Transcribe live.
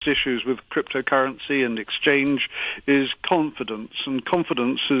issues with cryptocurrency and exchange is confidence, and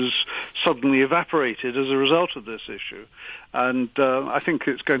confidence has suddenly evaporated as a result of this issue. And I think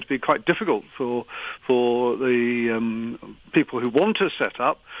it's going to be quite difficult for the people who want to set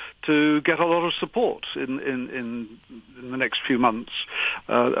up to get a lot of support in the next few months,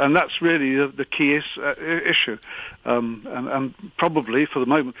 and that's really the key issue. And probably for the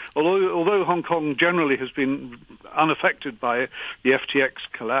moment, although Hong Kong generally has been unaffected by the FTX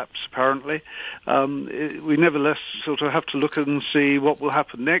collapse, apparently, we nevertheless sort of have to look and see what will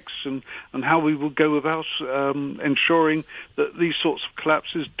happen next and how we will go about ensuring that these sorts of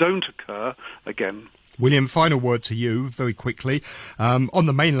collapses don't occur again. William, final word to you, very quickly. On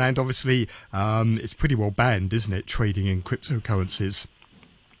the mainland, obviously, it's pretty well banned, isn't it, trading in cryptocurrencies?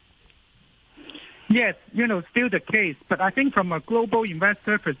 Yes, still the case. But I think from a global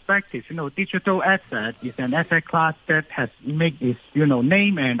investor perspective, digital asset is an asset class that has made its,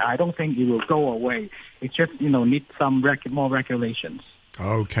 name, and I don't think it will go away. It just, needs some more regulations.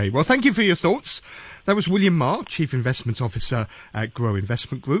 Okay, well, thank you for your thoughts. That was William Ma, Chief Investment Officer at Grow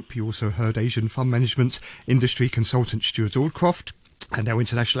Investment Group. You also heard Asian Fund Management Industry Consultant Stuart Aldcroft and our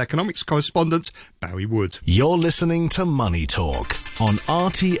International Economics Correspondent, Barry Wood. You're listening to Money Talk on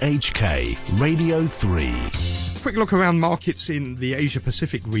RTHK Radio 3. Quick look around markets in the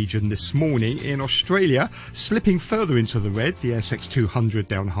Asia-Pacific region this morning. In Australia, slipping further into the red, the ASX 200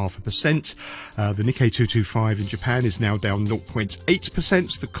 down 0.5%. The Nikkei 225 in Japan is now down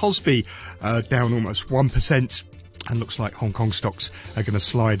 0.8%. The Kospi down almost 1%. And looks like Hong Kong stocks are going to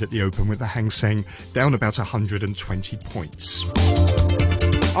slide at the open with the Hang Seng down about 120 points.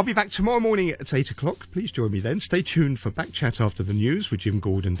 I'll be back tomorrow morning at 8 o'clock. Please join me then. Stay tuned for Back Chat after the news with Jim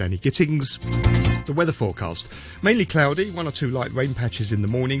Gould and Danny Gittings. The weather forecast. Mainly cloudy, 1 or 2 light rain patches in the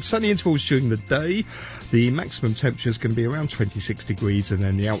morning. Sunny intervals during the day. The maximum temperature is going to be around 26 degrees, and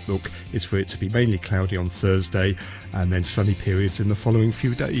then the outlook is for it to be mainly cloudy on Thursday and then sunny periods in the following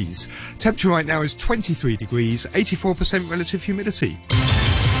few days. Temperature right now is 23 degrees, 84% relative humidity.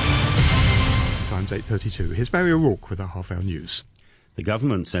 Time's 8:32. Here's Barry O'Rourke with our half-hour news. The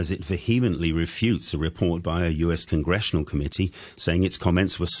government says it vehemently refutes a report by a US congressional committee saying its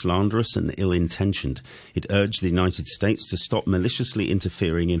comments were slanderous and ill-intentioned. It urged the United States to stop maliciously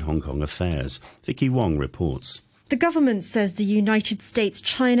interfering in Hong Kong affairs. Vicky Wong reports. The government says the United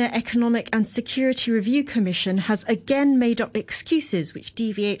States-China Economic and Security Review Commission has again made up excuses which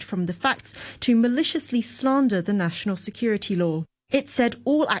deviate from the facts to maliciously slander the national security law. It said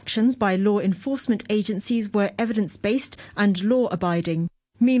all actions by law enforcement agencies were evidence-based and law-abiding.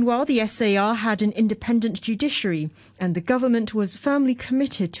 Meanwhile, the SAR had an independent judiciary, and the government was firmly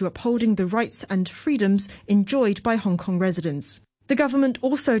committed to upholding the rights and freedoms enjoyed by Hong Kong residents. The government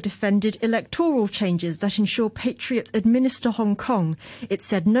also defended electoral changes that ensure patriots administer Hong Kong. It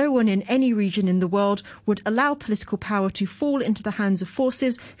said no one in any region in the world would allow political power to fall into the hands of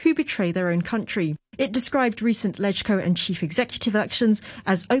forces who betray their own country. It described recent LegCo and chief executive elections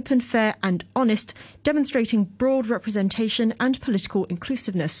as open, fair and honest, demonstrating broad representation and political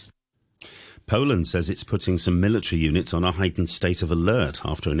inclusiveness. Poland says it's putting some military units on a heightened state of alert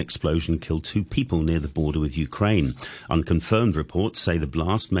after an explosion killed 2 people near the border with Ukraine. Unconfirmed reports say the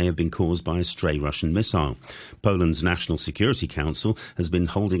blast may have been caused by a stray Russian missile. Poland's National Security Council has been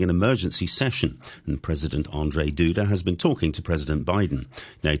holding an emergency session, and President Andrzej Duda has been talking to President Biden.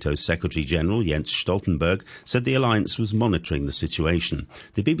 NATO's Secretary-General Jens Stoltenberg said the alliance was monitoring the situation.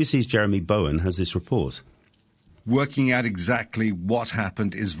 The BBC's Jeremy Bowen has this report. Working out exactly what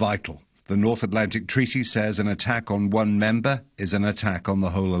happened is vital. The North Atlantic Treaty says an attack on one member is an attack on the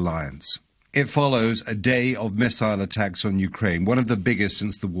whole alliance. It follows a day of missile attacks on Ukraine, one of the biggest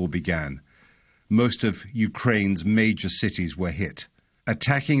since the war began. Most of Ukraine's major cities were hit.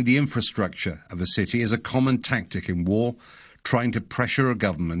 Attacking the infrastructure of a city is a common tactic in war, trying to pressure a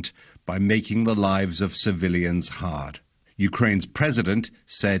government by making the lives of civilians hard. Ukraine's president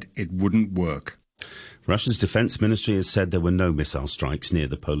said it wouldn't work. Russia's defence ministry has said there were no missile strikes near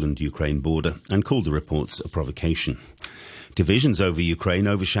the Poland-Ukraine border and called the reports a provocation. Divisions over Ukraine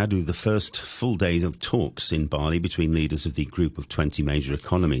overshadow the first full days of talks in Bali between leaders of the group of 20 major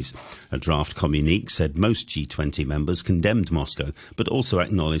economies. A draft communique said most G20 members condemned Moscow, but also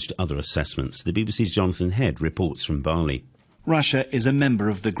acknowledged other assessments. The BBC's Jonathan Head reports from Bali. Russia is a member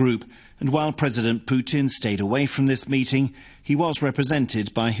of the group, and while President Putin stayed away from this meeting, he was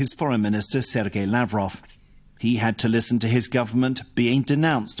represented by his Foreign Minister Sergei Lavrov. He had to listen to his government being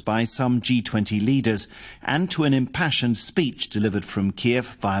denounced by some G20 leaders and to an impassioned speech delivered from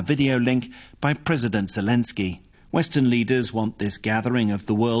Kiev via video link by President Zelensky. Western leaders want this gathering of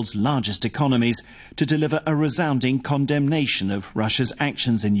the world's largest economies to deliver a resounding condemnation of Russia's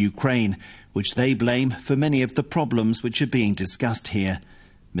actions in Ukraine, which they blame for many of the problems which are being discussed here.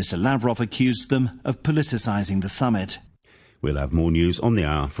 Mr. Lavrov accused them of politicising the summit. We'll have more news on the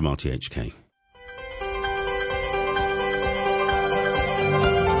hour from RTHK.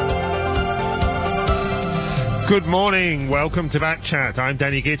 Good morning. Welcome to Back Chat. I'm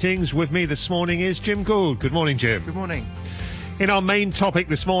Danny Gittings. With me this morning is Jim Gould. Good morning, Jim. Good morning. In our main topic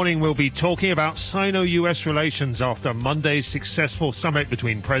this morning, we'll be talking about Sino-US relations after Monday's successful summit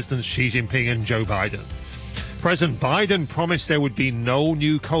between Presidents Xi Jinping and Joe Biden. President Biden promised there would be no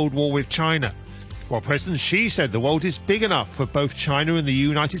new Cold War with China, while President Xi said the world is big enough for both China and the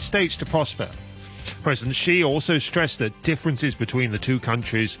United States to prosper. President Xi also stressed that differences between the two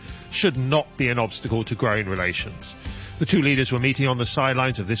countries should not be an obstacle to growing relations. The two leaders were meeting on the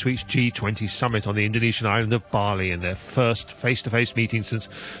sidelines of this week's G20 summit on the Indonesian island of Bali in their first face-to-face meeting since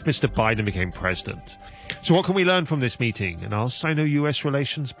Mr. Biden became president. So what can we learn from this meeting, and are Sino-US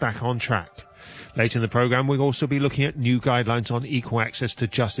relations back on track? Later in the programme, we'll also be looking at new guidelines on equal access to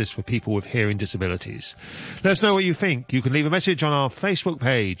justice for people with hearing disabilities. Let us know what you think. You can leave a message on our Facebook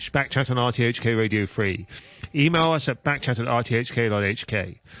page, Backchat on RTHK Radio Free. Email us at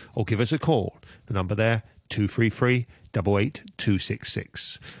backchat@rthk.hk, or give us a call. The number there,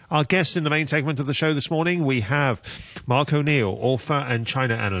 233-88266. Our guest in the main segment of the show this morning, we have Mark O'Neill, author and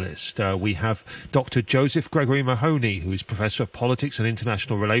China analyst. We have Dr. Josef Gregory Mahoney, who is Professor of Politics and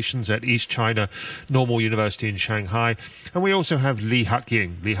International Relations at East China Normal University in Shanghai. And we also have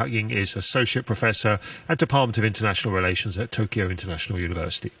Hak-yin. Hak-yin is Associate Professor at Department of International Relations at Tokyo International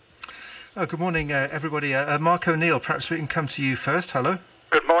University. Good morning, everybody. Mark O'Neill, perhaps we can come to you first. Hello.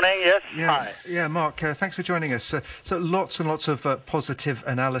 Good morning, yes. Hi. Yeah, Mark, thanks for joining us. So lots and lots of positive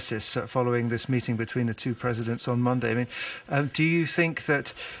analysis following this meeting between the two presidents on Monday. I mean, do you think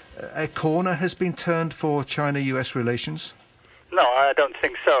that a corner has been turned for China-US relations? No, I don't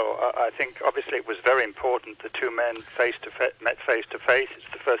think so. I think obviously it was very important the two men met face-to-face.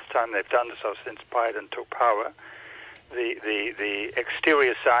 It's the first time they've done so since Biden took power. The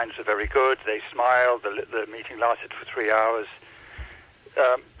exterior signs are very good. They smiled. The meeting lasted for 3 hours.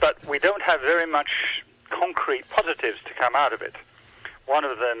 But we don't have very much concrete positives to come out of it. One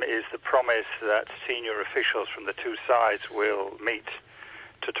of them is the promise that senior officials from the two sides will meet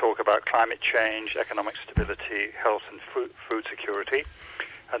to talk about climate change, economic stability, health and food security,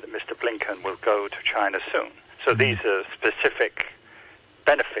 and that Mr. Blinken will go to China soon. So these are specific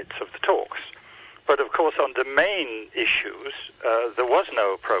benefits of the talks. But of course, on the main issues, there was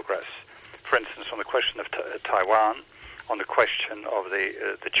no progress. For instance, on the question of Taiwan, on the question of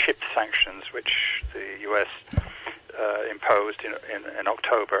the chip sanctions which the U.S. imposed in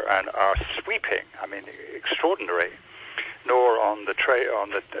October and are sweeping, I mean, extraordinary, nor on the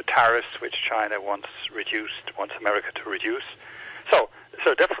tariffs which China wants America to reduce. So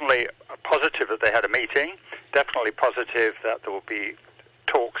definitely positive that they had a meeting, definitely positive that there will be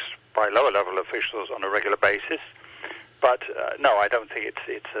talks by lower-level officials on a regular basis. But no, I don't think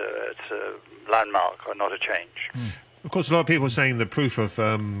it's a landmark or not a change. Of course, a lot of people are saying the proof of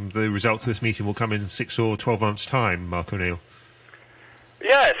the results of this meeting will come in 6 or 12 months' time, Mark O'Neill.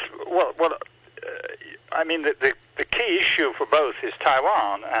 Yes, well, I mean, the key issue for both is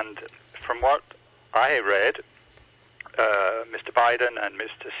Taiwan, and from what I read, Mr. Biden and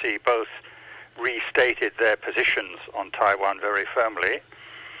Mr. Xi both restated their positions on Taiwan very firmly.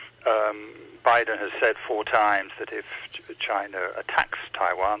 Biden has said 4 times that if China attacks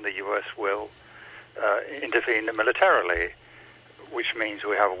Taiwan, the U.S. will intervene militarily, which means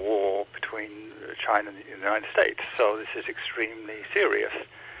we have a war between China and the United States. So this is extremely serious.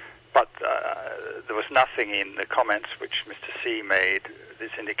 But there was nothing in the comments which Mr. Xi made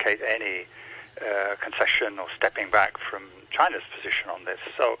that indicate any concession or stepping back from China's position on this.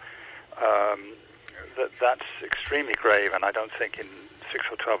 So that's extremely grave, and I don't think in 6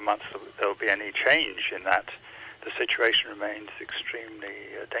 or 12 months there will be any change in that. The situation remains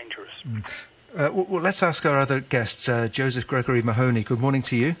extremely dangerous. Well, let's ask our other guests. Josef Gregory Mahoney, good morning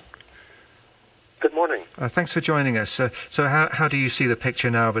to you. Good morning. Thanks for joining us. So how do you see the picture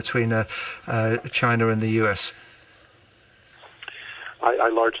now between China and the US? I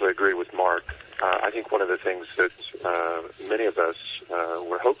largely agree with Mark. I think one of the things that many of us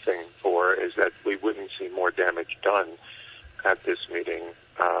were hoping for is that we wouldn't see more damage done at this meeting.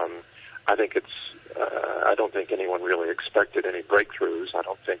 I think I don't think anyone really expected any breakthroughs. I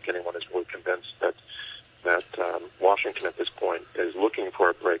don't think anyone is really convinced that Washington at this point is looking for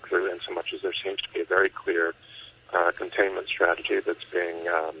a breakthrough, in so much as there seems to be a very clear containment strategy that's being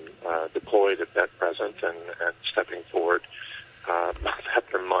deployed at present and stepping forward month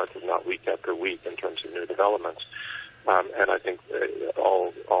after month, if not week after week, in terms of new developments. And I think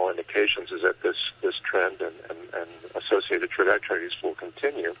all indications is that this trend and associated trajectories will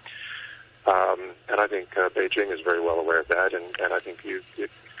continue. And I think Beijing is very well aware of that. And I think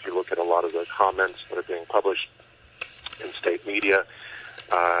if you look at a lot of the comments that are being published in state media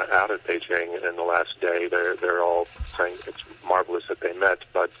out of Beijing in the last day, they're all saying it's marvelous that they met,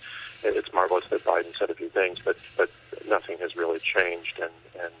 but it's marvelous that Biden said a few things, but nothing has really changed.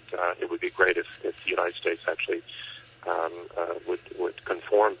 And it would be great if the United States actually would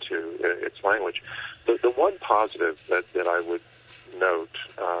conform to its language. The one positive that I would note,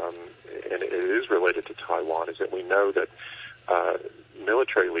 and it is related to Taiwan, is that we know that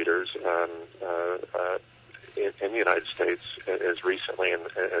military leaders in the United States, as recently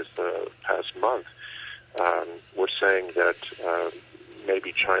as the past month, were saying that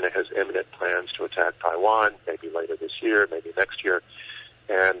maybe China has imminent plans to attack Taiwan, maybe later this year, maybe next year.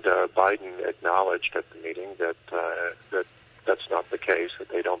 And Biden acknowledged at the meeting that that's not the case, that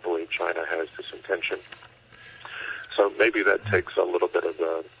they don't believe China has this intention. So maybe that takes a little bit of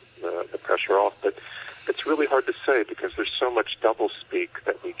the pressure off, but it's really hard to say because there's so much doublespeak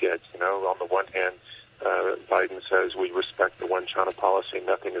that we get. You know, on the one hand, Biden says we respect the one China policy,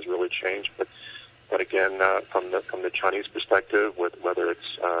 nothing has really changed, but again, from the Chinese perspective, whether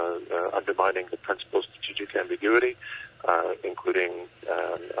it's undermining the principle of strategic ambiguity, including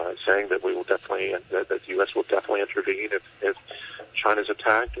saying that we will definitely, that the U.S. will definitely intervene if China's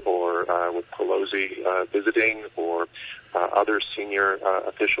attacked, or with Pelosi visiting, or other senior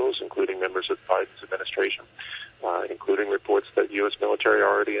officials, including members of Biden's administration, including reports that U.S. military are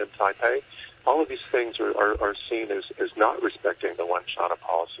already in Taipei. All of these things are seen as not respecting the one China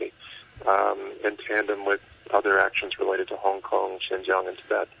policy, in tandem with other actions related to Hong Kong, Xinjiang, and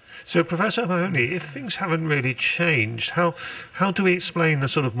Tibet. So, Professor Mahoney, if things haven't really changed, how do we explain the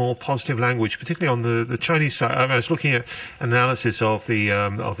sort of more positive language, particularly on the Chinese side? I was looking at analysis of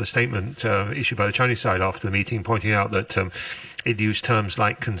the statement issued by the Chinese side after the meeting, pointing out that it used terms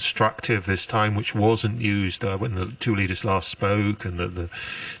like constructive this time, which wasn't used when the two leaders last spoke, and the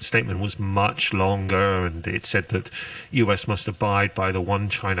statement was much longer, and it said that U.S. must abide by the one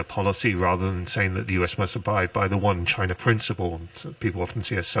China policy rather than saying that the U.S. must abide by the one China principle. So people often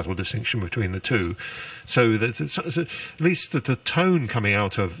see a subtle distinction between the two. So at least the tone coming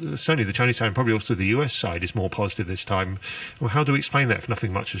out of certainly the Chinese side and probably also the U.S. side is more positive this time. Well, how do we explain that if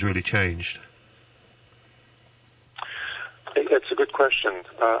nothing much has really changed? That's a good question.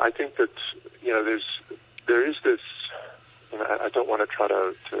 I think that there is this. I don't want to try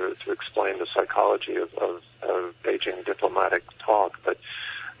to explain the psychology of Beijing diplomatic talk, but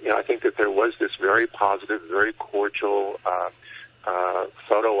I think that there was this very positive, very cordial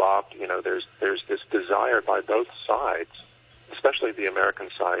photo op. There's this desire by both sides, especially the American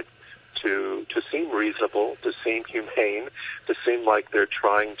side, to seem reasonable, to seem humane, to seem like they're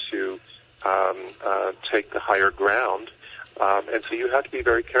trying to take the higher ground. And so you have to be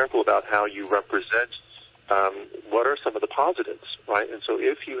very careful about how you represent what are some of the positives, right? And so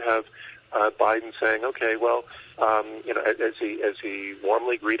if you have Biden saying, okay, well, as he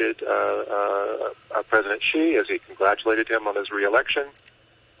warmly greeted President Xi, as he congratulated him on his re-election,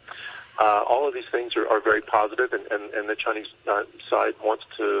 all of these things are very positive, and the Chinese side wants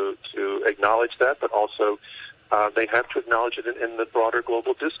to acknowledge that, but also they have to acknowledge it in the broader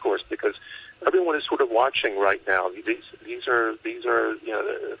global discourse, because everyone is sort of watching right now. These are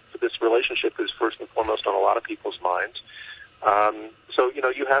this relationship is first and foremost on a lot of people's minds. So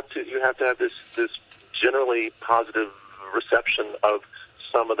you have to have this generally positive reception of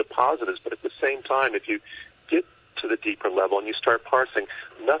some of the positives, but at the same time, if you get to the deeper level and you start parsing,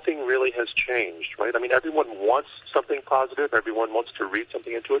 nothing really has changed, right? I mean, everyone wants something positive, everyone wants to read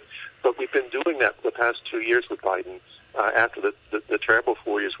something into it, but we've been doing that for the past 2 years with Biden, after the terrible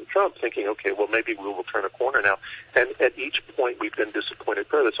 4 years with Trump, thinking, okay, well, maybe we will turn a corner now. And at each point, we've been disappointed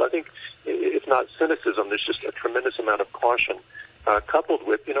further. So I think, if not cynicism, there's just a tremendous amount of caution, coupled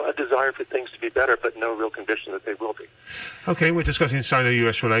with, a desire for things to be better, but no real conviction that they will be. Okay, we're discussing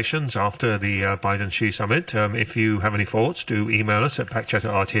Sino-US relations after the Biden-Xi summit. If you have any thoughts, do email us at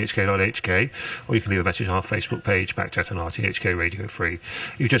backchat@rthk.hk, or you can leave a message on our Facebook page, Backchat and RTHK Radio Free.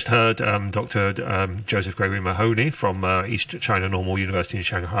 You just heard Dr. Josef Gregory Mahoney from East China Normal University in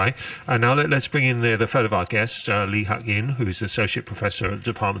Shanghai. And now let's bring in the third of our guests, Lee Hak-yin, who is Associate Professor at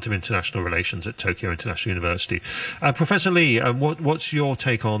the Department of International Relations at Tokyo International University. Professor Lee, what's your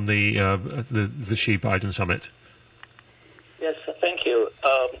take on the Xi-Biden summit? Yes, thank Thank you.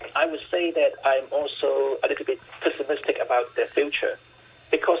 I would say that I'm also a little bit pessimistic about the future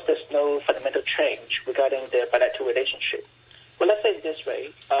because there's no fundamental change regarding the bilateral relationship. Well, let's say it this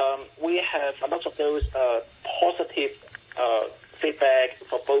way. We have a lot of those positive feedback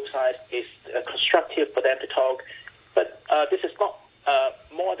for both sides. Is constructive for them to talk. But this is not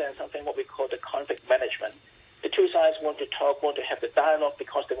more than something what we call the conflict management. The two sides want to talk, want to have the dialogue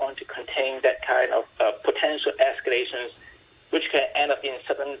because they want to contain that kind of potential escalations which can end up in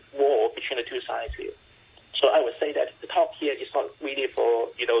sudden war between the two sides here. So I would say that the talk here is not really for,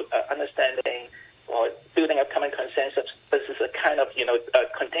 understanding or building a common consensus. This is a kind of,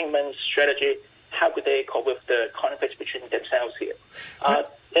 containment strategy. How could they cope with the conflicts between themselves here?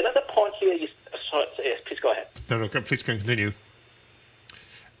 Another point here is, yes, please go ahead. No, please continue.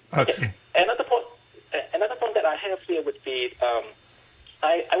 Okay. Another point that I have here would be,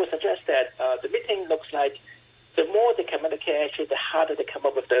 I would suggest that the meeting looks like the more they communicate, actually, the harder they come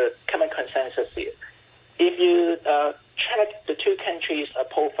up with the common consensus here. If you check the two countries'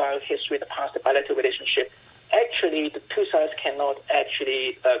 profile history in the past, the bilateral relationship, actually the two sides cannot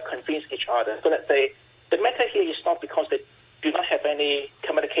actually convince each other. So let's say the matter here is not because they do not have any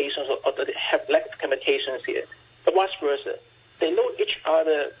communications or they have lack of communications here, but vice versa. They know each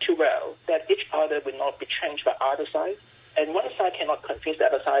other too well that each other will not be changed by either side, and one side cannot convince the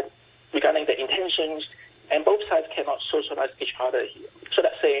other side regarding the intentions, and both sides cannot socialize each other here. So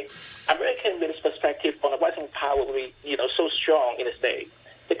let's say American leaders' perspective on the rising power will be, so strong in the state.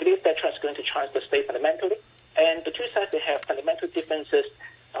 They believe that China is going to challenge the state fundamentally, and the two sides, they have fundamental differences.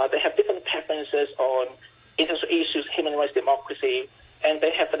 They have different preferences on international issues, human rights, democracy, and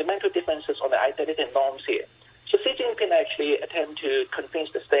they have fundamental differences on the identity and norms here. So Xi Jinping actually attempted to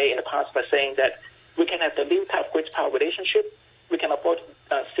convince the state in the past by saying that we can have the new type of great power relationship. We can avoid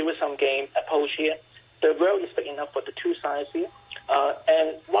zero-sum game approach here. The world is big enough for the two sides here.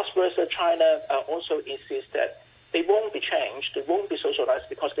 And vice versa, China also insists that they won't be changed, they won't be socialized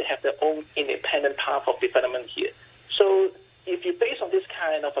because they have their own independent path of development here. So if you base on this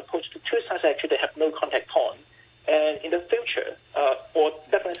kind of approach, the two sides actually they have no contact point. And in the future, or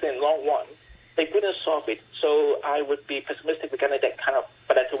definitely in the long run, they wouldn't solve it. So I would be pessimistic regarding that kind of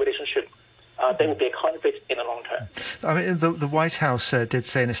bilateral relationship. There will be a conflict in the long term. I mean, the White House did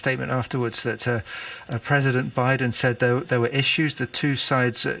say in a statement afterwards that President Biden said there were issues the two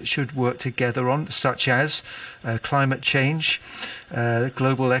sides should work together on, such as climate change,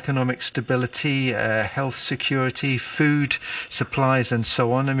 global economic stability, health security, food supplies, and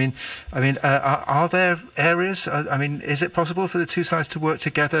so on. I mean, are there areas? Is it possible for the two sides to work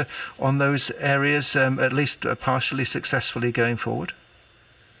together on those areas, at least partially successfully going forward?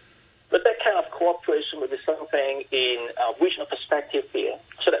 But that kind of cooperation would be something in a regional perspective here.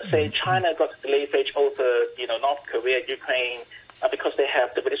 So let's say China got the leverage over, North Korea, Ukraine, because they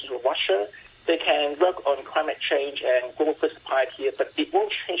have the relationship with Russia. They can work on climate change and global food supply here, but it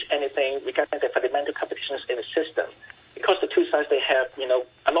won't change anything regarding the fundamental competitions in the system. Because the two sides, they have,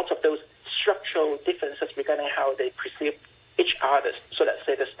 a lot of those structural differences regarding how they perceive each other. So let's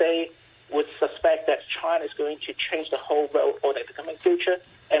say the state would suspect that China is going to change the whole world or the coming future,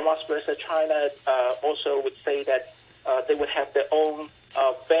 and vice versa, China also would say that they would have their own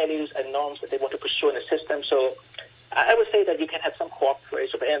values and norms that they want to pursue in the system. So I would say that you can have some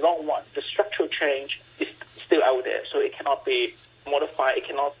cooperation, but in the long run, the structural change is still out there, so it cannot be modified, it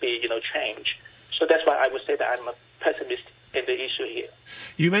cannot be, changed. So that's why I would say that I'm a pessimist in the issue here.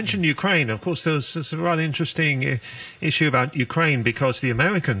 You mentioned Ukraine. Of course, there's a rather interesting issue about Ukraine because the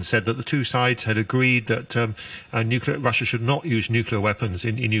Americans said that the two sides had agreed that Russia should not use nuclear weapons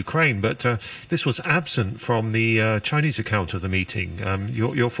in Ukraine, but this was absent from the Chinese account of the meeting.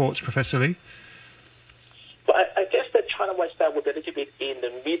 Your thoughts, Professor Lee? Well, I guess that China West that would be a little bit in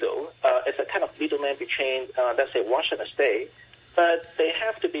the middle. It's a kind of middleman between, let's say, Russia and the state. But they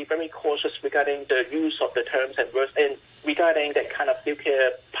have to be very cautious regarding the use of the terms and words and regarding that kind of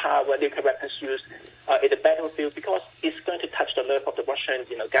nuclear power, nuclear weapons used in the battlefield, because it's going to touch the nerve of the Russian,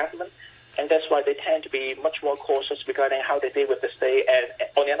 government, and that's why they tend to be much more cautious regarding how they deal with the state. And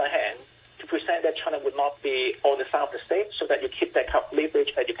on the other hand, to present that China would not be on the side of the state, so that you keep that kind of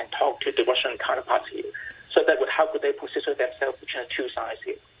leverage that you can talk to the Russian counterparts here. So that would how could they position themselves between the two sides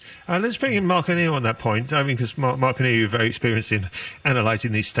here. Let's bring in Mahoney on that point. Because Mahoney, you're very experienced in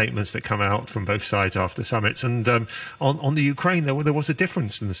analysing these statements that come out from both sides after summits. And on the Ukraine, there was a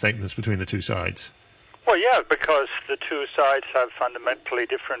difference in the statements between the two sides. Well, yeah, because the two sides have fundamentally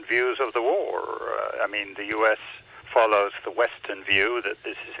different views of the war. The U.S. follows the Western view that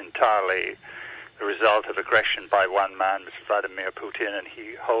this is entirely the result of aggression by one man, Mr. Vladimir Putin, and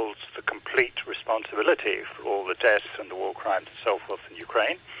he holds the complete responsibility for all the deaths and the war crimes and so forth in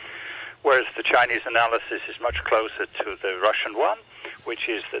Ukraine. Whereas the Chinese analysis is much closer to the Russian one, which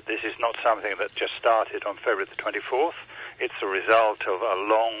is that this is not something that just started on February the 24th. It's a result of a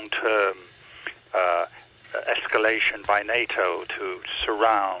long-term escalation by NATO to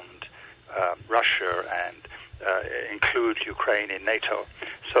surround Russia and include Ukraine in NATO,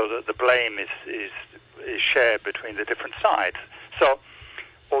 so that the blame is shared between the different sides. So,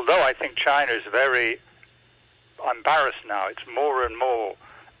 although I think China is very embarrassed now, it's more and more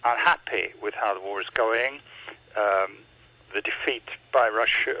unhappy with how the war is going. The defeat by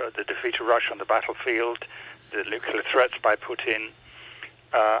Russia, the defeat of Russia on the battlefield, the nuclear threats by Putin,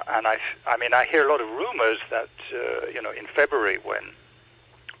 and I hear a lot of rumors that in February, when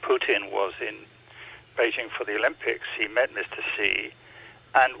Putin was in Beijing for the Olympics, he met Mr. Xi,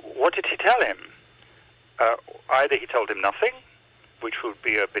 and what did he tell him? Either he told him nothing, which would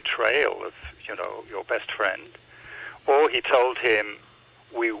be a betrayal of your best friend, or he told him,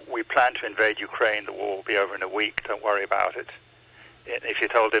 we plan to invade Ukraine, the war will be over in a week, don't worry about it. If you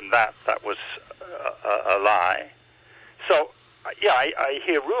told him that was a lie. So, I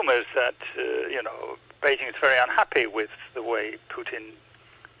hear rumors that, Beijing is very unhappy with the way Putin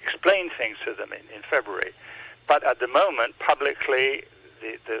explained things to them in February. But at the moment, publicly,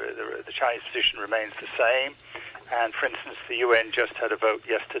 the Chinese position remains the same. And, for instance, the UN just had a vote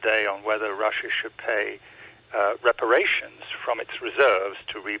yesterday on whether Russia should pay reparations from its reserves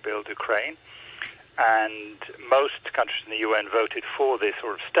to rebuild Ukraine. And most countries in the UN voted for this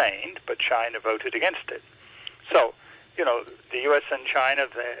or abstained, but China voted against it. So, the US and China,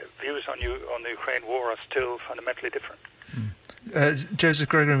 their views on the Ukraine war are still fundamentally different. Joseph,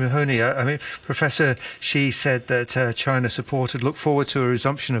 Gregory, Mahoney, Professor Xi said that China look forward to a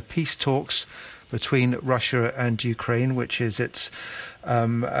resumption of peace talks between Russia and Ukraine, which is its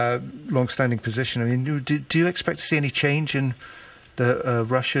long-standing position. Do you expect to see any change in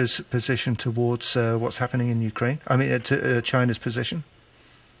Russia's position towards what's happening in Ukraine? To China's position?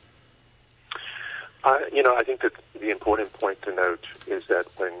 I think that the important point to note is that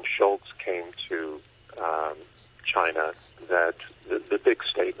when Schultz came to China, that the big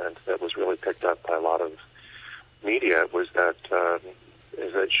statement that was really picked up by a lot of media was that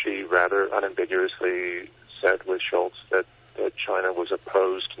Xi rather unambiguously said with Schultz that China was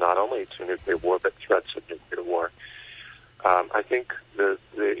opposed not only to nuclear war but threats of nuclear war. I think the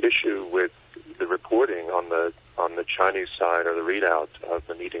issue with the reporting on the Chinese side, or the readout of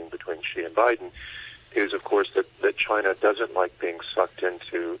the meeting between Xi and Biden, is of course that China doesn't like being sucked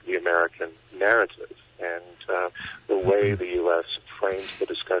into the American narrative. And the way the U.S. frames the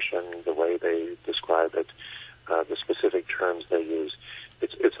discussion, the way they describe it, the specific terms they use,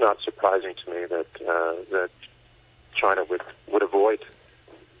 it's not surprising to me that China would avoid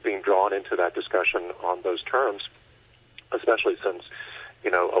being drawn into that discussion on those terms, especially since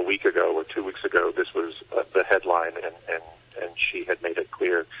a week ago or 2 weeks ago this was the headline, and she had made it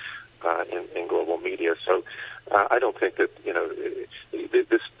clear in global media. So I don't think that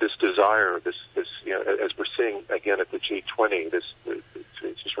this desire, this as we're seeing again at the G20, this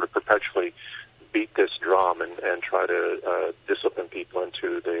to sort of perpetually beat this drum and try to discipline people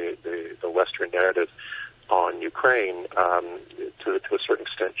into the Western narrative on Ukraine. To a certain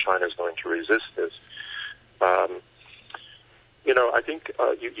extent, China is going to resist this. I think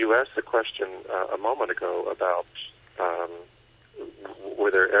you asked the question a moment ago about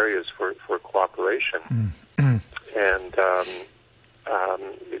were there areas for cooperation, and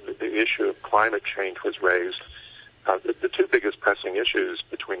the issue of climate change was raised. The two biggest pressing issues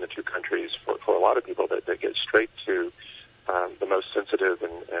between the two countries for a lot of people that get straight to the most sensitive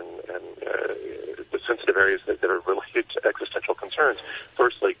and the sensitive areas that are related to existential concerns.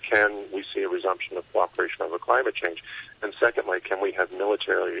 Firstly, can we see a resumption of cooperation over climate change? And secondly, can we have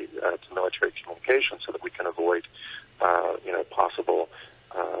military to military communication so that we can avoid possible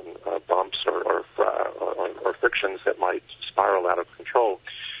bumps or frictions that might spiral out of control?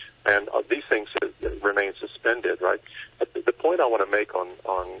 And these things remain suspended, right? But the point I want to make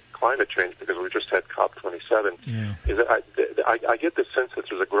on climate change, because we just had COP27, is that I get the sense that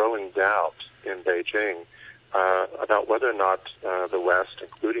there's a growing doubt in Beijing about whether or not the West,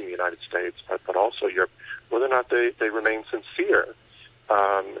 including the United States, but also Europe, whether or not they remain sincere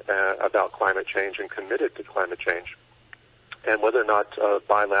about climate change and committed to climate change, and whether or not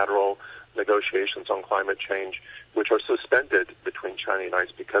bilateral negotiations on climate change, which are suspended between China and the United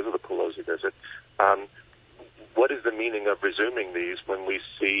States because of the Pelosi visit, what is the meaning of resuming these when we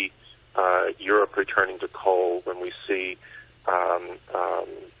see Europe returning to coal, when we see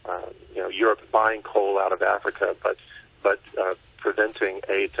Europe buying Africa, but preventing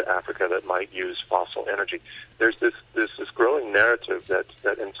aid to Africa that might use fossil energy. There's this growing narrative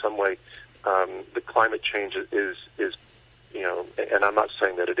that in some way the climate change is and I'm not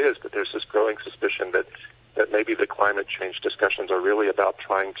saying that it is, but there's this growing suspicion that maybe the climate change discussions are really about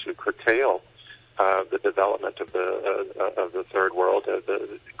trying to curtail the development of the third world,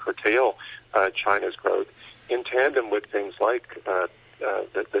 curtail China's growth, in tandem with things like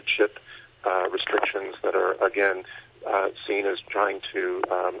the chip restrictions that are again seen as trying to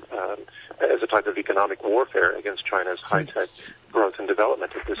as a type of economic warfare against China's high-tech growth and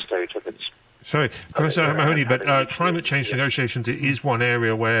development at this stage of its. Sorry, Professor Mahoney, but climate change negotiations is one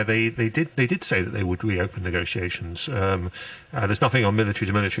area where they did say that they would reopen negotiations. There's nothing on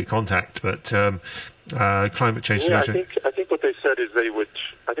military-to-military contact, but climate change negotiations. I think what they said is they would.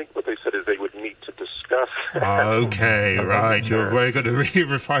 I think what they said is they would meet to discuss. Okay, right. You're very good at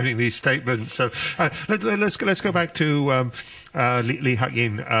refining these statements. So let's go back to Lee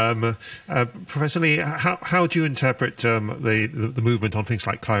Hak-yin. Professor Lee, how do you interpret the movement on things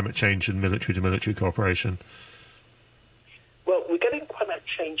like climate change and military-to-military cooperation? Well, regarding climate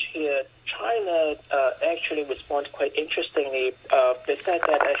change here, China actually responded quite interestingly. They said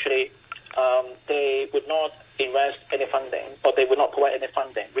that actually they would not invest any funding, or they would not provide any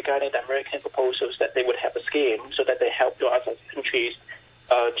funding regarding the American proposals that they would have a scheme so that they help the other countries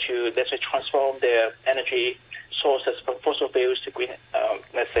to, let's say, transform their energy sources from fossil fuels to green,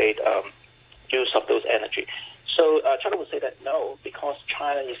 use of those energy. So China would say that no, because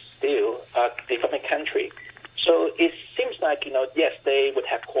China is still a developing country. So it seems like, yes, they would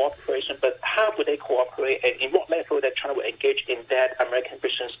have cooperation, but how would they cooperate, and in what level that China would engage in that American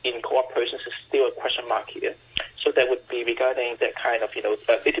business in cooperation is still a question mark here. So that would be regarding that kind of, a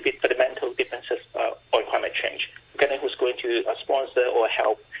little bit fundamental differences on climate change, regarding who's going to sponsor or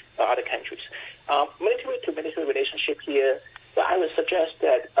help other countries. Military-to-military relationship here, well, I would suggest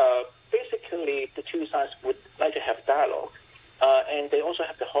that basically the two sides would like to have dialogue. And they also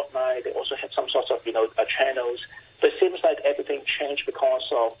have the hotline. They also have some sorts of, channels. But it seems like everything changed because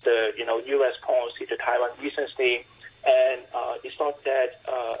of the, U.S. policy to Taiwan recently. And it's not that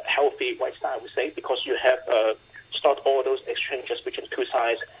healthy right now, I would say, because you have stopped all those exchanges between two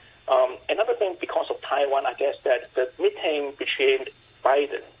sides. Another thing, because of Taiwan, I guess that the meeting between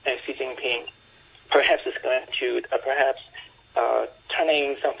Biden and Xi Jinping perhaps is going to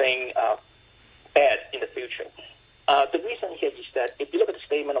turning something bad in the future. The reason here is that if you look at the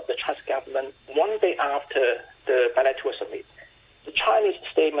statement of the Chinese government, one day after the bilateral summit, the Chinese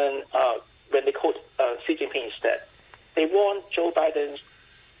statement, when they quote Xi Jinping instead, they warned Joe Biden's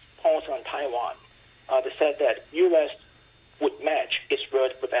policy on Taiwan. They said that U.S. would match its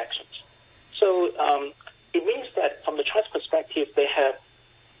word with actions. So it means that from the Chinese perspective, they have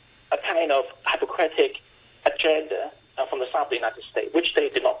a kind of hypocritical agenda from the side of the United States, which they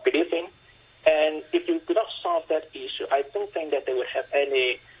did not believe in. And if you do not solve that issue, I don't think that they would have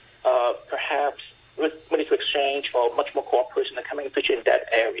any, perhaps, military exchange or much more cooperation in the coming future in that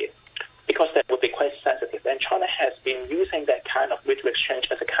area, because that would be quite sensitive. And China has been using that kind of military exchange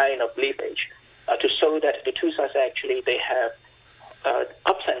as a kind of leverage to show that the two sides actually, they have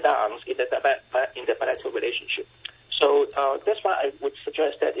ups and downs in the bilateral relationship. So that's why I would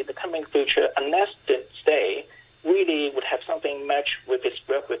suggest that in the coming future, unless the state really would have something matched with its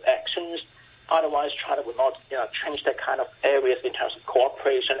work with actions, otherwise, China would not change that kind of areas in terms of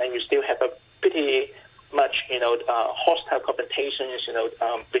cooperation, and you still have a pretty much hostile confrontations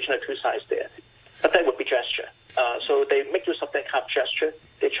between the two sides there. But that would be gesture. So they make use of that kind of gesture.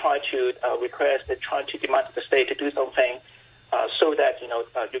 They try to request, they try to demand the state to do something so that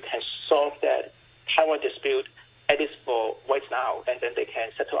you can solve that Taiwan dispute at least for right now, and then they can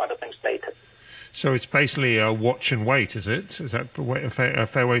settle other things later. So it's basically a watch and wait, is it? Is that a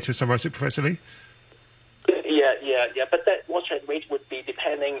fair way to summarize it, Professor Lee? Yeah. But that watch and wait would be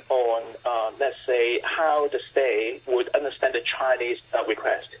depending on, let's say, how the state would understand the Chinese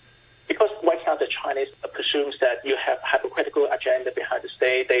request. Because right now the Chinese presumes that you have hypocritical agenda behind the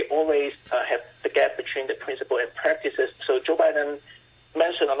state. They always have the gap between the principle and practices. So Joe Biden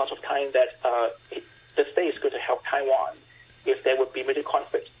mentioned a lot of time that the state is going to help Taiwan if there would be military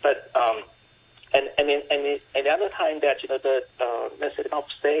conflict. But and the other time that let's say the North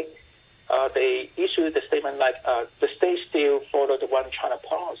State, they issued the statement like the state still follow the one China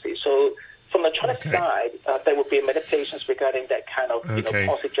policy. So from the Chinese side, there would be manipulations regarding that kind of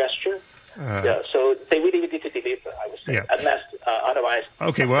policy gesture. So they really need to deliver, I would say, unless otherwise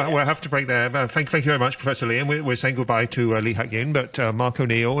Okay, well, we'll have to break there. Thank you very much, Professor Lee. And we're saying goodbye to Lee Hak-yin, but Mark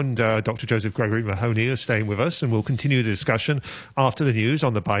O'Neill and Dr. Joseph Gregory Mahoney are staying with us, and we'll continue the discussion after the news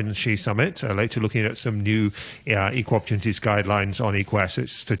on the Biden-Xi summit, later looking at some new equal opportunities guidelines on equal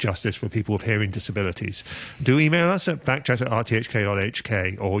access to justice for people with hearing disabilities. Do email us at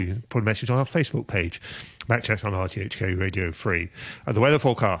backchat@rthk.hk, or you can put a message on our Facebook page, Backchat on RTHK Radio 3. The weather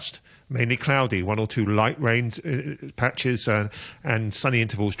forecast. Mainly cloudy, 1 or 2 light rain patches and sunny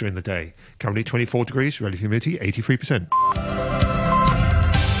intervals during the day. Currently 24 degrees, relative humidity 83%.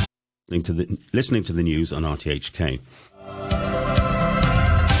 Listening to the news on RTHK.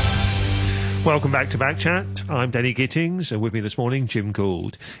 Welcome back to Backchat. I'm Danny Gittings, and with me this morning, Jim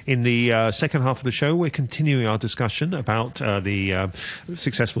Gould. In the second half of the show, we're continuing our discussion about the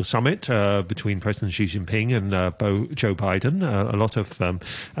successful summit between President Xi Jinping and Joe Biden. A lot of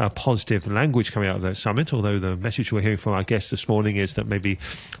positive language coming out of that summit, although the message we're hearing from our guests this morning is that maybe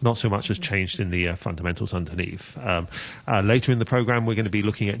not so much has changed in the fundamentals underneath. Later in the programme, we're going to be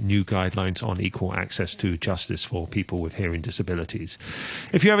looking at new guidelines on equal access to justice for people with hearing disabilities.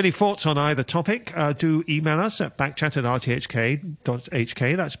 If you have any thoughts on either topic, do email us at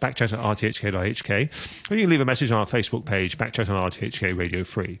backchat@rthk.hk. That's backchat@rthk.hk. Or you can leave a message on our Facebook page, Backchat on RTHK Radio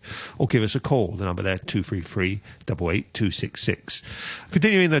 3. Or give us a call. The number there, 233-88266.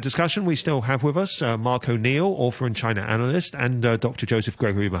 Continuing the discussion, we still have with us Mark O'Neill, author and China analyst, and Dr. Joseph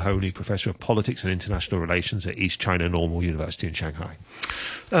Gregory Mahoney, Professor of Politics and International Relations at East China Normal University in Shanghai.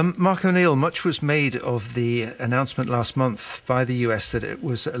 Mark O'Neill, much was made of the announcement last month by the US that it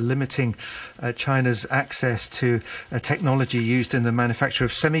was limiting China's access to technology used in the manufacture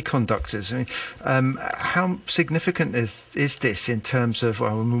of semiconductors. I mean, how significant is this in terms of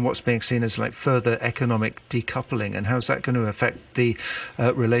what's being seen as like further economic decoupling, and how's that going to affect the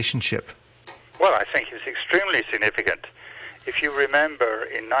relationship? Well, I think it's extremely significant. If you remember,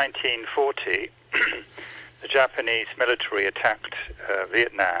 in 1940, the Japanese military attacked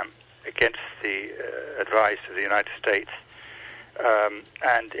Vietnam against the advice of the United States.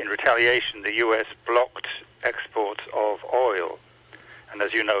 And in retaliation, the U.S. blocked exports of oil. And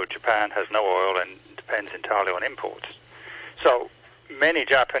as you know, Japan has no oil and depends entirely on imports. So many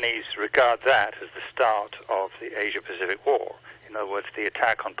Japanese regard that as the start of the Asia-Pacific War. In other words, the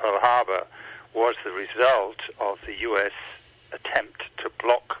attack on Pearl Harbor was the result of the U.S. attempt to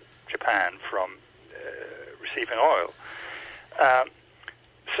block Japan from receiving oil.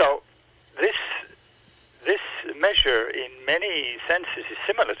 So this measure in many senses is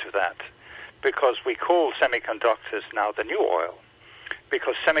similar to that, because we call semiconductors now the new oil,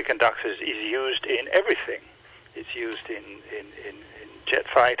 because semiconductors is used in everything. It's used in jet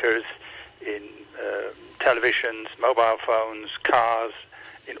fighters, in televisions, mobile phones, cars,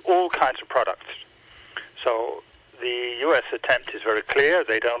 in all kinds of products. So the U.S. attempt is very clear.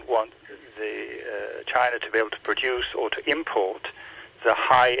 They don't want China to be able to produce or to import the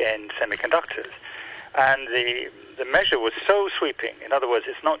high-end semiconductors. And the measure was so sweeping. In other words,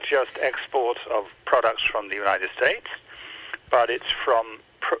 it's not just exports of products from the United States, but it's from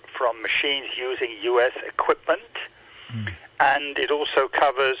machines using U.S. equipment, and it also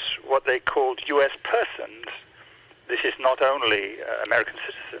covers what they called U.S. persons. This is not only American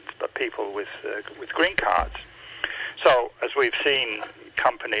citizens, but people with green cards. So, as we've seen,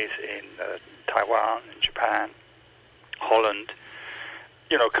 companies in Taiwan, in Japan, Holland,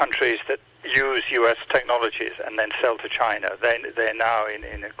 countries that use U.S. technologies and then sell to China, they're now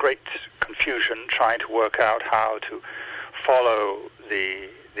in a great confusion trying to work out how to follow these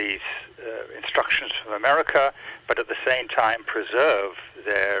instructions from America, but at the same time preserve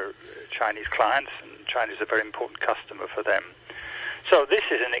their Chinese clients, and China is a very important customer for them. So this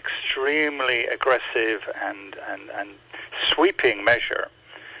is an extremely aggressive and sweeping measure.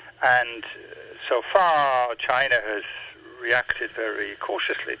 And so far, China has reacted very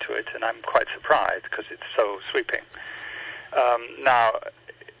cautiously to it, and I'm quite surprised because it's so sweeping. Now,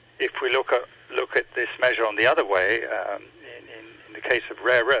 if we look at this measure on the other way, in the case of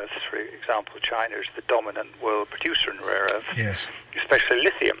rare earths, for example, China is the dominant world producer in rare earths, yes, especially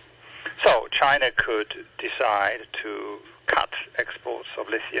lithium. So China could decide to cut exports of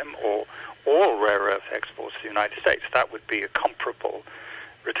lithium or all rare earth exports to the United States. That would be a comparable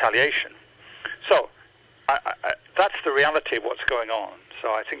retaliation. So that's the reality of what's going on. So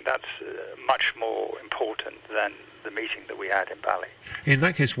I think that's much more important than the meeting that we had in Bali. In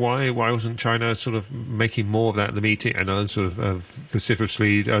that case, why wasn't China sort of making more of that at the meeting and sort of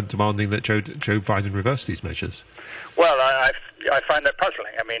vociferously demanding that Joe Biden reverse these measures? Well, I find that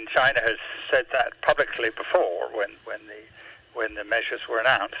puzzling. I mean, China has said that publicly before when the measures were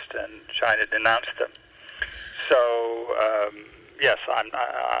announced, and China denounced them. So, yes,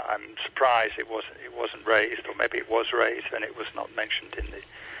 I'm surprised it wasn't raised, or maybe it was raised and it was not mentioned in the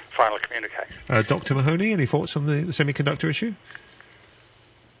final communique. Dr. Mahoney, any thoughts on the semiconductor issue?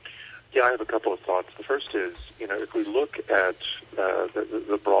 Yeah, I have a couple of thoughts. The first is, if we look at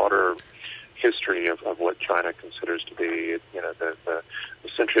the broader history of what China considers to be, the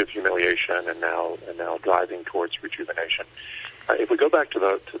century of humiliation and now driving towards rejuvenation. If we go back to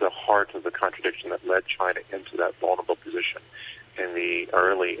the heart of the contradiction that led China into that vulnerable position in the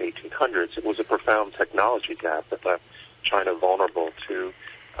early 1800s, it was a profound technology gap that left China vulnerable to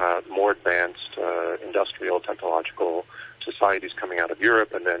more advanced industrial, technological societies coming out of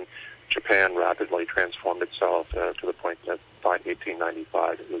Europe, and then Japan rapidly transformed itself to the point that by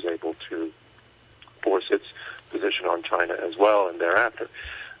 1895 it was able to force its position on China as well, and thereafter.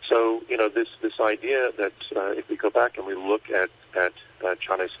 So, this idea that if we go back and we look at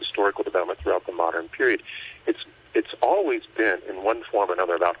China's historical development throughout the modern period, it's always been, in one form or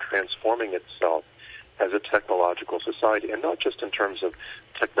another, about transforming itself as a technological society, and not just in terms of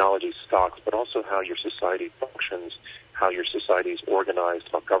technology stocks, but also how your society functions, how your society is organized,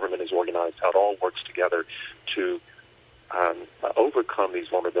 how government is organized, how it all works together to overcome these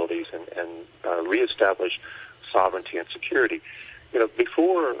vulnerabilities and reestablish sovereignty and security.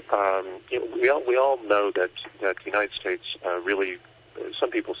 Before we all know that the United States really, some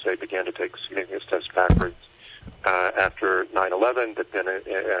people say, began to take significant steps backwards after 9/11, but then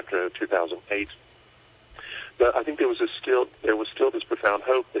after 2008. But I think there was still this profound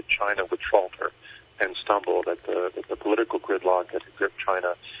hope that China would falter and stumble, that the political gridlock that had gripped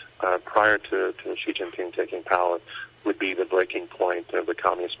China prior to Xi Jinping taking power would be the breaking point of the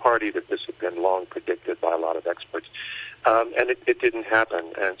Communist Party, that this had been long predicted by a lot of experts. And it didn't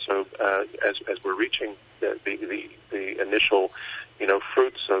happen. And so as we're reaching the initial,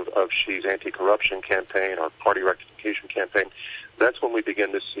 fruits of Xi's anti-corruption campaign or party rectification campaign, that's when we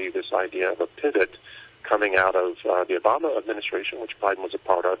begin to see this idea of a pivot coming out of the Obama administration, which Biden was a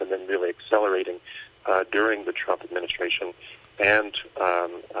part of, and then really accelerating during the Trump administration, and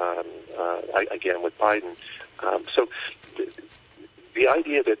again with Biden. So the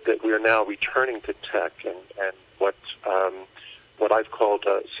idea that we are now returning to tech and what I've called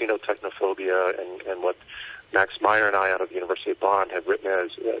xenotechnophobia and what Max Meyer and I out of the University of Bonn have written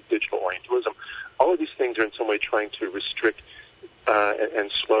as digital Orientalism, all of these things are in some way trying to restrict and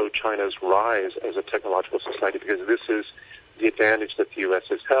slow China's rise as a technological society, because this is the advantage that the U.S.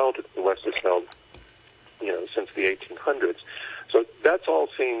 has held, that the West has held, since the 1800s. So that all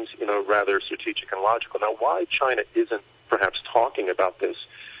seems, rather strategic and logical. Now, why China isn't perhaps talking about this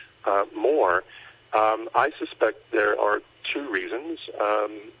more, I suspect there are two reasons.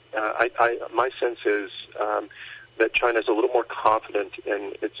 My sense is that China is a little more confident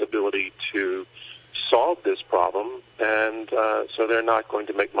in its ability to solve this problem, and so they're not going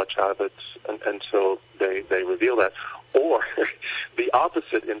to make much out of it until they reveal that. Or the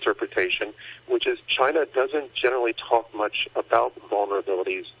opposite interpretation, which is China doesn't generally talk much about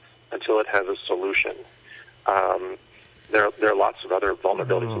vulnerabilities until it has a solution. There are lots of other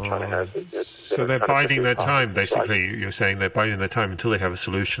vulnerabilities that China has. So they're biding their time, basically. You're saying they're biding their time until they have a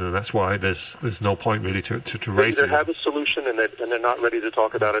solution, and that's why there's no point really to raise it. They either have a solution and they're not ready to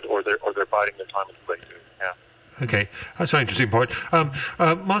talk about it, or they're biding their time until they do. Yeah. Okay, that's an interesting point.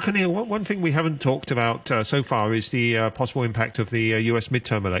 Mark and Neil, one thing we haven't talked about so far is the possible impact of the US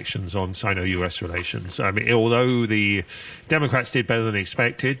midterm elections on Sino-US relations. I mean, although the Democrats did better than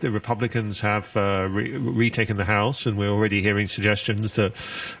expected, the Republicans have retaken the House, and we're already hearing suggestions that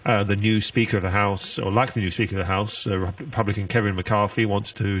the new Speaker of the House, or likely new Speaker of the House, Republican Kevin McCarthy,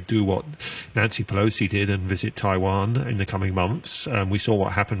 wants to do what Nancy Pelosi did and visit Taiwan in the coming months. We saw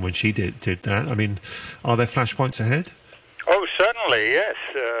what happened when she did that. I mean, are there flashpoints ahead? Oh, certainly, yes,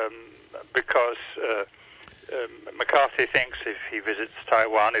 because McCarthy thinks if he visits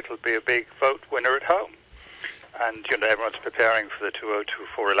Taiwan, it'll be a big vote winner at home. And, everyone's preparing for the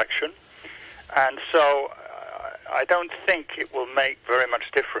 2024 election. And so I don't think it will make very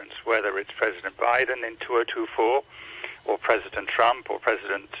much difference whether it's President Biden in 2024 or President Trump or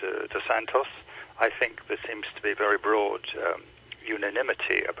President DeSantis. I think there seems to be very broad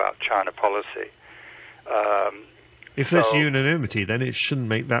unanimity about China policy. If there's unanimity, then it shouldn't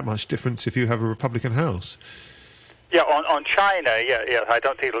make that much difference if you have a Republican House. Yeah, on China, yeah, I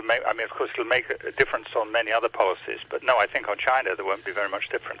don't think it'll make. I mean, of course, it'll make a difference on many other policies, but no, I think on China there won't be very much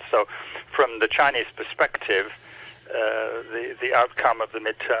difference. So, from the Chinese perspective, the outcome of the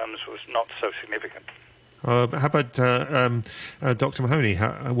midterms was not so significant. How about Dr. Mahoney?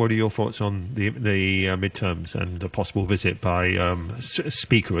 What are your thoughts on the midterms and a possible visit by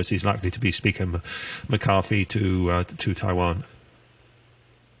Speaker, as he's likely to be Speaker McCarthy, to Taiwan?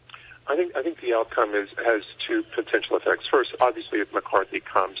 I think the outcome has two potential effects. First, obviously, if McCarthy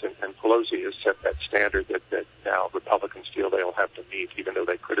comes and Pelosi has set that standard that now Republicans feel they'll have to meet, even though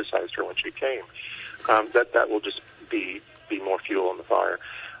they criticized her when she came, that will just be more fuel on the fire.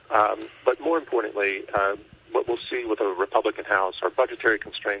 But more importantly, what we'll see with a Republican House are budgetary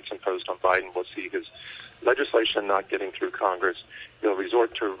constraints imposed on Biden. We'll see his legislation not getting through Congress. He'll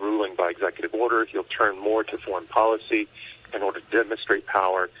resort to ruling by executive order. He'll turn more to foreign policy in order to demonstrate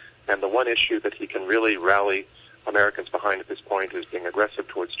power. And the one issue that he can really rally Americans behind at this point is being aggressive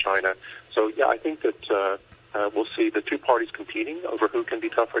towards China. So, yeah, I think that we'll see the two parties competing over who can be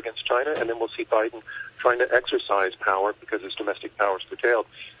tougher against China, and then we'll see Biden trying to exercise power, because his domestic power is curtailed,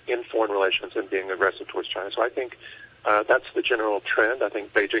 in foreign relations and being aggressive towards China. So I think that's the general trend. I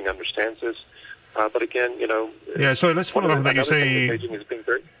think Beijing understands this. But again, Yeah, so let's follow up on that. You say Beijing is being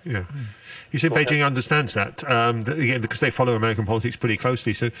very... Yeah. You say Beijing understands that, again, because they follow American politics pretty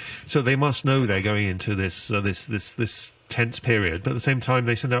closely. So they must know they're going into this tense period, but at the same time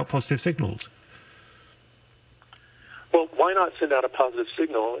they send out positive signals. Well, why not send out a positive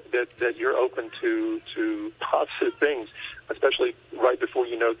signal that you're open to positive things, especially right before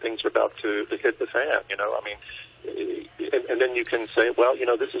you know things are about to hit the fan? I mean, and then you can say, well,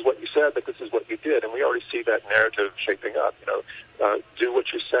 this is what you said, but this is what you did, and we already see that narrative shaping up. Do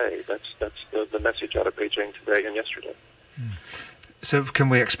what you say. That's the message out of Beijing today and yesterday. So, can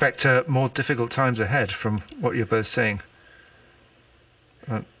we expect more difficult times ahead from what you're both saying?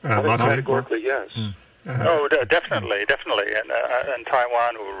 Categorically, yes. Oh, definitely, and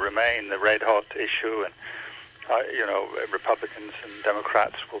Taiwan will remain the red-hot issue, and Republicans and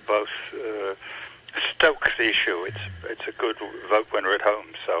Democrats will both stoke the issue. It's a good vote when we're at home.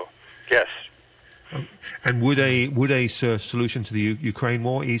 So, yes. And would a solution to the Ukraine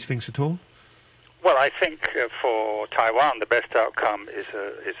war ease things at all? Well, I think for Taiwan, the best outcome is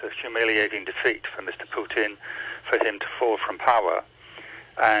a humiliating defeat for Mr. Putin, for him to fall from power,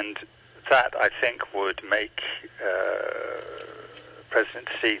 and that, I think, would make President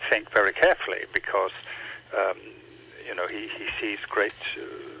Xi think very carefully, because he sees great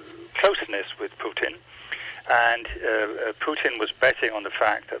closeness with Putin, and Putin was betting on the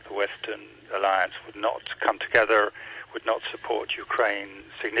fact that the Western alliance would not come together, would not support Ukraine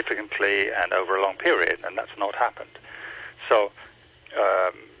significantly and over a long period, and that's not happened. So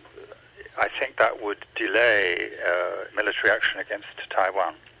I think that would delay military action against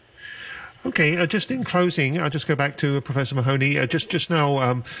Taiwan. Okay, just in closing, I'll just go back to Professor Mahoney. Just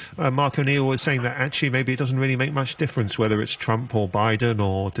now, Mark O'Neill was saying that actually maybe it doesn't really make much difference whether it's Trump or Biden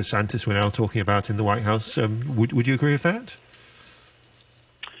or DeSantis we're now talking about in the White House. Would you agree with that?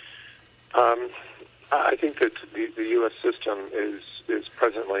 I think that the U.S. system is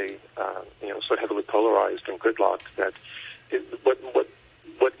presently so heavily polarized and gridlocked that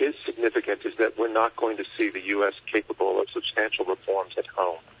what is significant is that we're not going to see the U.S. capable of substantial reforms at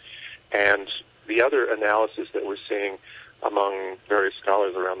home. And the other analysis that we're seeing among various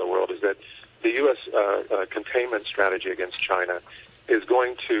scholars around the world is that the U.S. Containment strategy against China is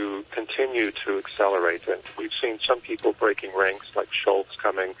going to continue to accelerate. And we've seen some people breaking ranks, like Schultz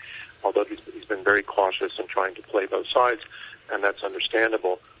coming, although he's been very cautious in trying to play both sides, and that's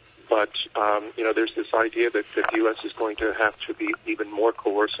understandable. But, there's this idea that the U.S. is going to have to be even more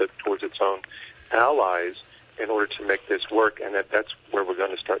coercive towards its own allies in order to make this work, and that's where we're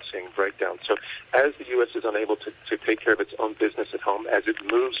going to start seeing breakdown. So as the U.S. is unable to take care of its own business at home, as it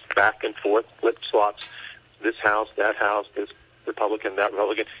moves back and forth, flip-flops, this House, this Republican, that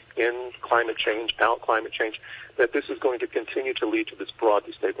Republican, in climate change, out climate change, that this is going to continue to lead to this broad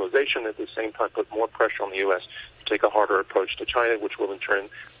destabilization, at the same time put more pressure on the U.S. to take a harder approach to China, which will in turn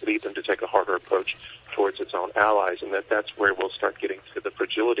lead them to take a harder approach towards its own allies, and that's where we'll start getting to the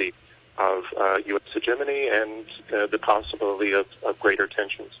fragility of U.S. hegemony and the possibility of greater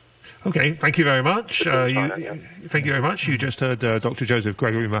tensions. Okay, thank you very much. Thank you very much. You just heard Dr. Joseph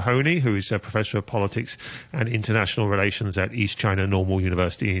Gregory Mahoney, who is a professor of politics and international relations at East China Normal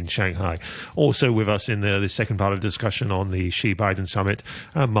University in Shanghai. Also with us in the second part of the discussion on the Xi-Biden summit,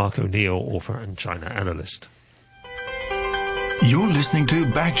 Mark O'Neill, author and China analyst. You're listening to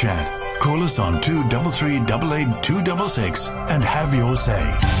Backchat. Call us on 233 88 266 and have your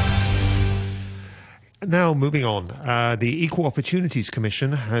say. Now, moving on, the Equal Opportunities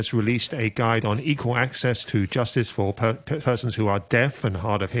Commission has released a guide on equal access to justice for persons who are deaf and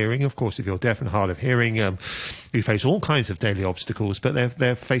hard of hearing. Of course, if you're deaf and hard of hearing, you face all kinds of daily obstacles, but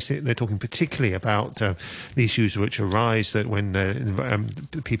they're talking particularly about the issues which arise that when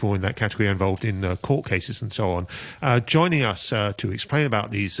people in that category are involved in court cases and so on. Joining us to explain about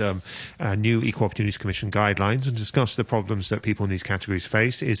these new Equal Opportunities Commission guidelines and discuss the problems that people in these categories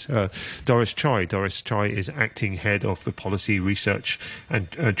face is Doris Choi. Doris Choi is acting head of the policy research and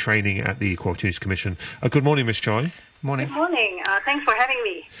training at the Equal Opportunities Commission. Good morning, Ms. Choi. Morning. Good morning. Thanks for having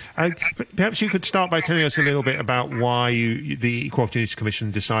me. Perhaps you could start by telling us a little bit about why the Equal Opportunities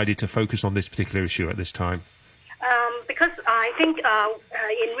Commission decided to focus on this particular issue at this time. Because I think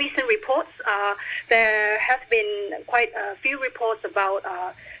in recent reports there have been quite a few reports about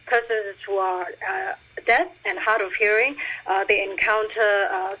persons who are deaf and hard of hearing. They encounter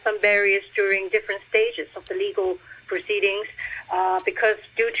some barriers during different stages of the legal proceedings because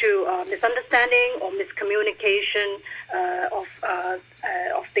due to misunderstanding or miscommunication of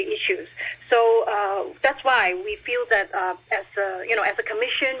the issues. So that's why we feel that as a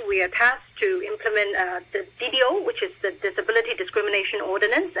commission, we are tasked to implement the DDO, which is the Disability Discrimination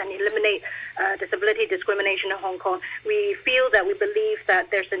Ordinance, and eliminate disability discrimination in Hong Kong. We believe that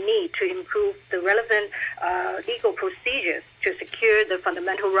there's a need to improve the relevant legal procedures to secure the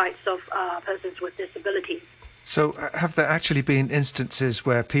fundamental rights of persons with disabilities. So have there actually been instances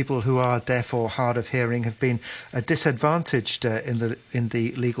where people who are deaf or hard of hearing have been disadvantaged in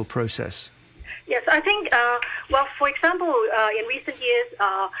the legal process? Yes, I think, for example, in recent years,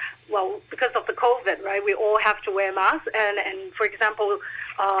 because of the COVID, right, we all have to wear masks. And for example,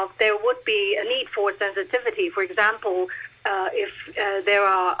 there would be a need for sensitivity. For example, if there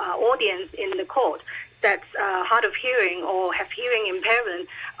are audience in the court that's hard of hearing or have hearing impairment,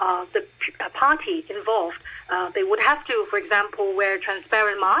 the party involved, they would have to, for example, wear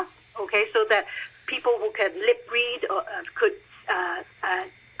transparent masks, okay, so that people who can lip read could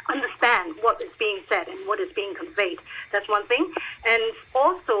understand what is being said and what is being conveyed. That's one thing. And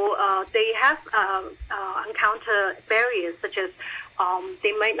also, they have encountered barriers such as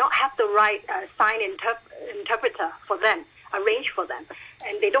they might not have the right sign interpreter for them, arranged for them.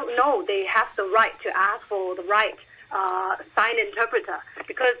 And they don't know they have the right to ask for the right sign interpreter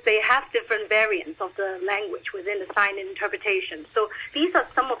because they have different variants of the language within the sign interpretation. So these are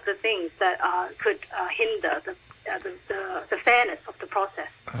some of the things that could hinder the fairness of the process.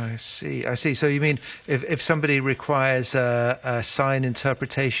 I see. So you mean if somebody requires a sign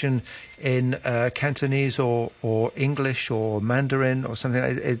interpretation in Cantonese or English or Mandarin or something,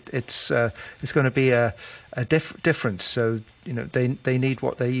 it's going to be a difference. So they need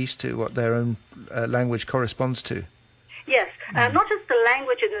what they're used to, what their own language corresponds to. Yes, not just the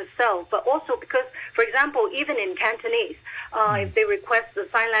language in itself, but also because, for example, even in Cantonese, if they request the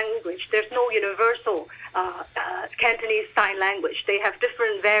sign language, there's no universal Cantonese sign language. They have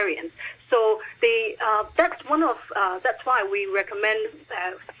different variants. So that's why we recommend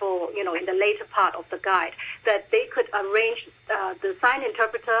in the later part of the guide that they could arrange the sign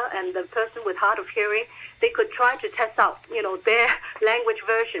interpreter and the person with hard of hearing. They could try to test out their language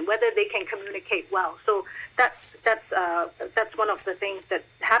version, whether they can communicate well. So that's one of the things that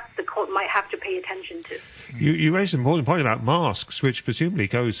the court might have to pay attention to. You raised an important point about masks, which presumably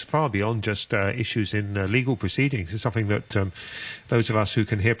goes far beyond just issues in legal proceedings. It's something that those of us who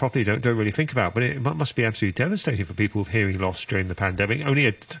can hear properly don't really think about. But it must be absolutely devastating for people with hearing loss during the pandemic. Only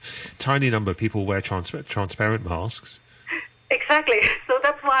a tiny number of people wear transparent masks. Exactly. So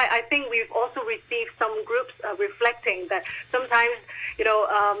that's why I think we've also received some groups reflecting that sometimes,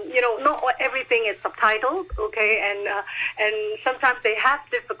 not everything is subtitled, okay, and sometimes they have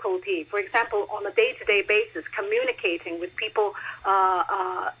difficulty, for example, on a day-to-day basis, communicating with people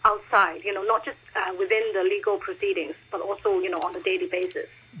outside, not just within the legal proceedings, but also, on a daily basis.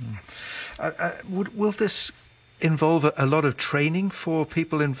 Will this involve a lot of training for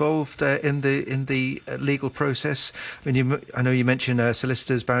people involved in the legal process? I mean, I know you mentioned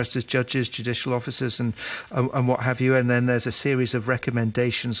solicitors, barristers, judges, judicial officers, and what have you. And then there's a series of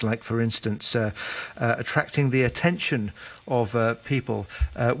recommendations, like, for instance, attracting the attention of people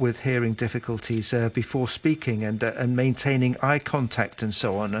with hearing difficulties before speaking, and maintaining eye contact, and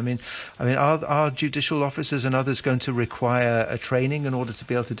so on. I mean, are judicial officers and others going to require a training in order to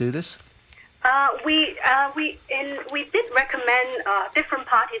be able to do this? We did recommend different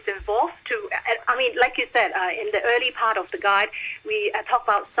parties involved to. Like you said, in the early part of the guide, we talk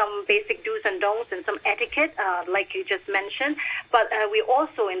about some basic do's and don'ts and some etiquette, like you just mentioned. But we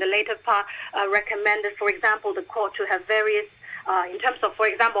also, in the later part, recommended, for example, the court to have various in terms of, for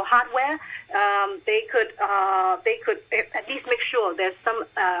example, hardware, they could at least make sure there's some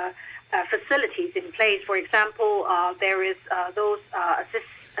facilities in place. For example, there is those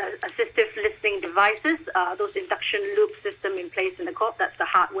assistive listening devices, those induction loop system in place in the court. That's the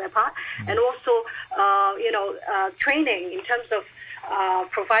hardware part. And also, training in terms of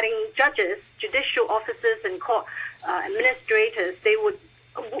providing judges, judicial officers, and court administrators.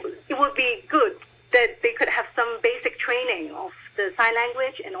 It would be good that they could have some basic training of the sign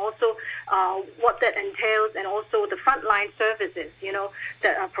language and also what that entails, and also the frontline services,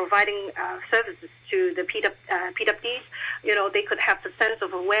 that are providing services to the PWDs. They could have the sense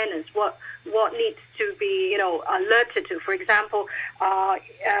of awareness, what needs to be, alerted to. For example,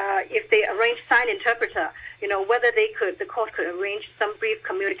 if they arrange sign interpreter, whether the court could arrange some brief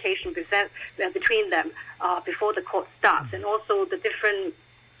communication between them before the court starts, and also the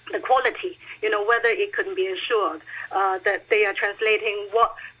quality, whether it could be assured that they are translating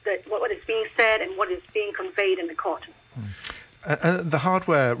what is being said and what is being conveyed in the court. The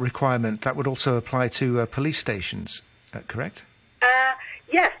hardware requirement, that would also apply to police stations, correct?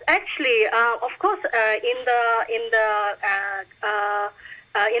 Yes, actually, of course, in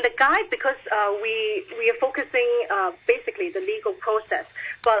the guide, because we are focusing basically the legal process,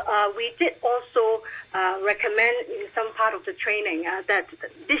 but we did also recommend in some part of the training that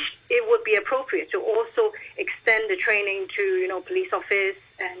it would be appropriate to also extend the training to police office,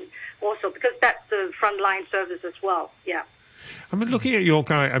 and also because that's the frontline service as well. Yeah. I mean, looking at your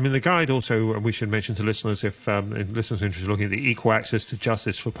guide, the guide also, we should mention to listeners, if listeners are interested, looking at the equal access to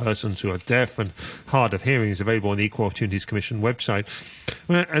justice for persons who are deaf and hard of hearing is available on the Equal Opportunities Commission website.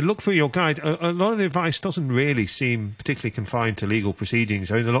 When I look through your guide, a lot of the advice doesn't really seem particularly confined to legal proceedings.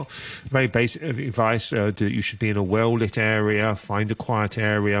 A lot very basic advice that you should be in a well-lit area, find a quiet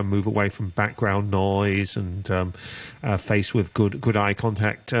area, move away from background noise, and face with good eye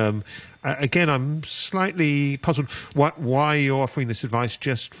contact. Again, I'm slightly puzzled why you're offering this advice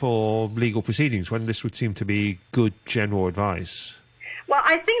just for legal proceedings when this would seem to be good general advice. Well,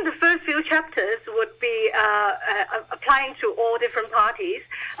 I think the first few chapters would be applying to all different parties,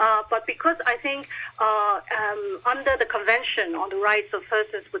 but because I think under the Convention on the Rights of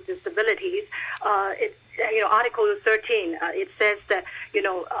Persons with Disabilities, Article 13, it says that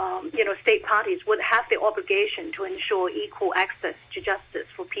state parties would have the obligation to ensure equal access to justice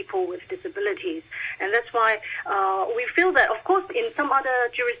for people with disabilities, and that's why we feel that, of course, in some other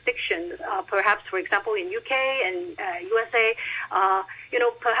jurisdictions, perhaps, for example, in UK and USA,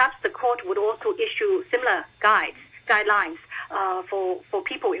 perhaps the court would also issue similar guidelines for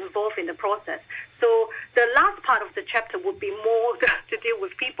people involved in the process. So the last part of the chapter would be more to deal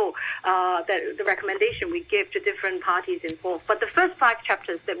with people, the recommendation we give to different parties involved. But the first 5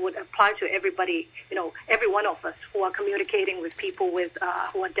 chapters that would apply to everybody, every one of us who are communicating with people with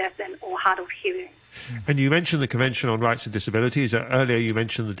who are deaf and or hard of hearing. And you mentioned the Convention on Rights and Disabilities. Earlier you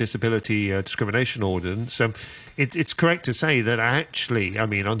mentioned the Disability Discrimination Ordinance. It's correct to say that actually,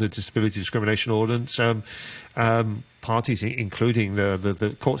 under Disability Discrimination Ordinance, parties, including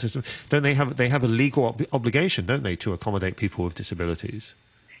the court system, don't they have a legal obligation, don't they, to accommodate people with disabilities?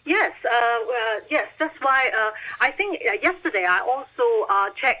 Yes, yes. That's why I think yesterday I also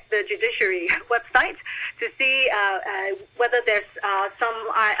checked the judiciary website to see whether there's some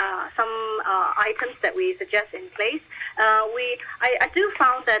items that we suggest in place. I do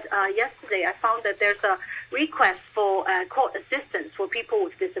found that yesterday I found that there's a request for court assistance for people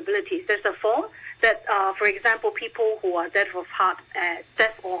with disabilities. There's a form that, for example, people who are deaf or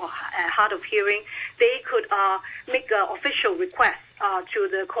hard of hearing, they could make an official request to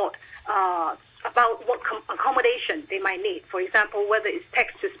the court about what accommodation they might need. For example, whether it's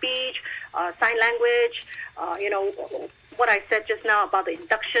text-to-speech, sign language, what I said just now about the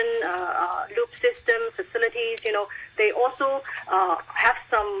induction loop system facilities. They also have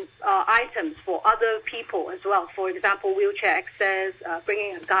some items for other people as well. For example, wheelchair access,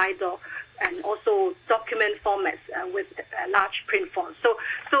 bringing a guide dog, and also document formats with large print fonts. So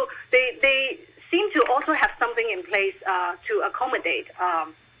they seem to also have something in place to accommodate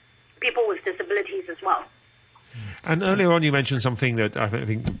people with disabilities as well. And earlier on you mentioned something that I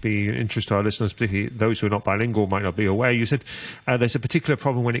think would be of interest to our listeners, particularly those who are not bilingual might not be aware. You said there's a particular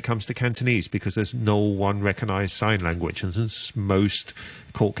problem when it comes to Cantonese because there's no one recognised sign language, and since most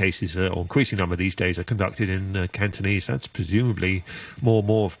court cases, or increasing number these days, are conducted in Cantonese, that's presumably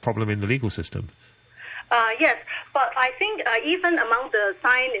more of a problem in the legal system. Yes, but I think even among the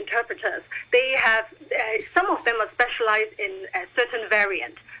sign interpreters, they have some of them are specialized in a certain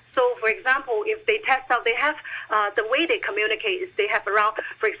variant. So, for example, if they test out, they have the way they communicate is they have around,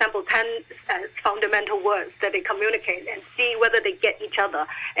 for example, 10 fundamental words that they communicate and see whether they get each other.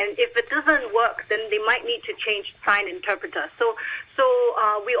 And if it doesn't work, then they might need to change sign interpreter. So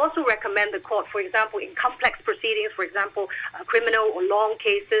we also recommend the court, for example, in complex proceedings, for example, criminal or long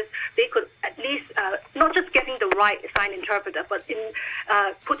cases, they could at least not just getting the right sign interpreter, but in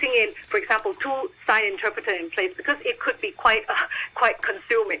putting in, for example, 2 sign interpreter in place, because it could be quite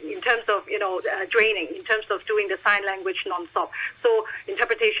consuming in terms of draining, in terms of doing the sign language non-stop, so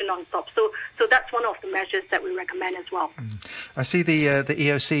interpretation non-stop. So that's one of the measures that we recommend as well. I see the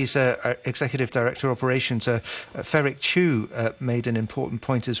EOC's Executive Director of Operations, Ferric Chu, made an important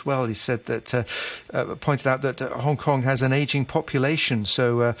point as well. He said that pointed out that Hong Kong has an ageing population,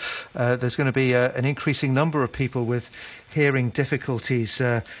 so there's going to be an increasing number of people with hearing difficulties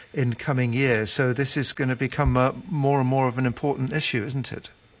in coming years. So this is going to become more and more of an important issue, isn't it?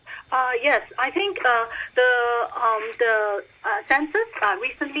 Yes, I think the census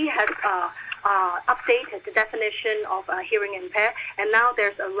recently has updated the definition of hearing impaired, and now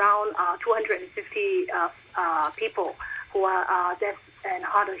there's around 250 people who are deaf and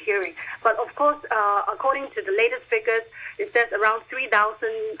hard of hearing. But of course, according to the latest figures, it says around 3,000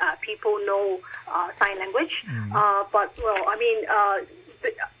 people know sign language. But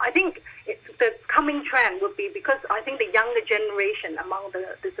I think the coming trend would be, because I think the younger generation among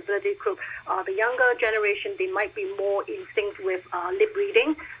the disability group, the younger generation, they might be more in sync with lip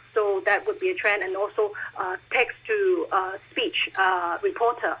reading. So that would be a trend, and also text-to-speech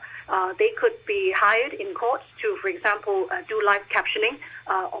reporter. They could be hired in courts to, for example, do live captioning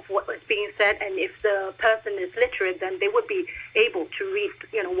of what is being said, and if the person is literate, then they would be able to read,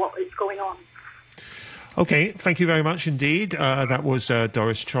 what is going on. Okay, thank you very much indeed. That was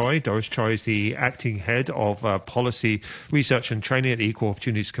Doris Choi. Doris Choi is the acting head of policy research and training at the Equal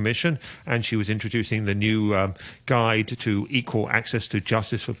Opportunities Commission, and she was introducing the new guide to equal access to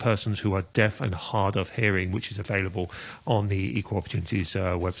justice for persons who are deaf and hard of hearing, which is available on the Equal Opportunities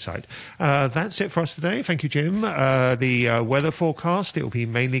website. That's it for us today. Thank you, Jim. The weather forecast, it will be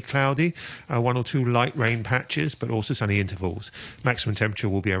mainly cloudy, 1 or 2 light rain patches, but also sunny intervals. Maximum temperature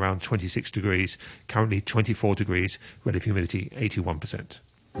will be around 26 degrees, currently 24 degrees, relative humidity 81%.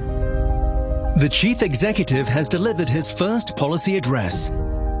 The Chief Executive has delivered his first policy address.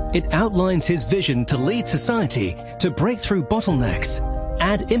 It outlines his vision to lead society to break through bottlenecks,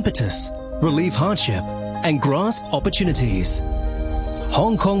 add impetus, relieve hardship, and grasp opportunities.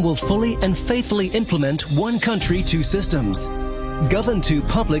 Hong Kong will fully and faithfully implement one country, 2 systems, govern to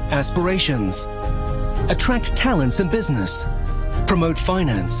public aspirations, attract talents and business, promote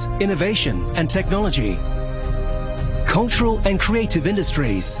finance, innovation and technology, cultural and creative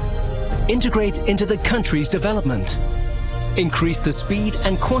industries, integrate into the country's development, increase the speed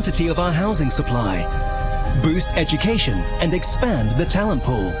and quantity of our housing supply, boost education and expand the talent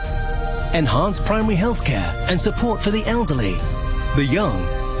pool, enhance primary health care and support for the elderly, the young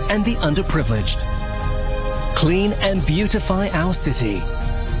and the underprivileged, clean and beautify our city,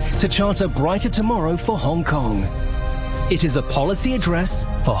 to chart a brighter tomorrow for Hong Kong. It is a policy address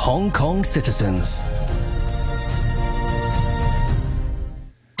for Hong Kong citizens.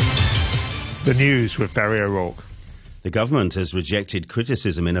 The news with Barry O'Rourke. The government has rejected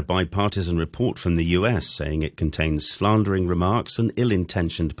criticism in a bipartisan report from the US, saying it contains slandering remarks and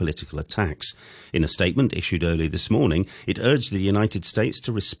ill-intentioned political attacks. In a statement issued early this morning, it urged the United States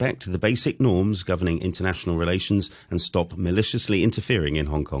to respect the basic norms governing international relations and stop maliciously interfering in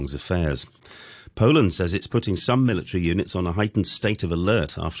Hong Kong's affairs. Poland says it's putting some military units on a heightened state of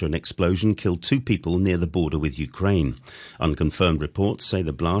alert after an explosion killed 2 people near the border with Ukraine. Unconfirmed reports say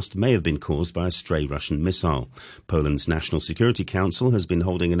the blast may have been caused by a stray Russian missile. Poland's National Security Council has been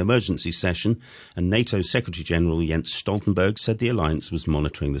holding an emergency session, and NATO Secretary-General Jens Stoltenberg said the alliance was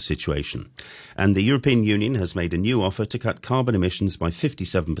monitoring the situation. And the European Union has made a new offer to cut carbon emissions by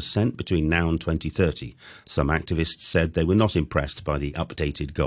 57% between now and 2030. Some activists said they were not impressed by the updated goal.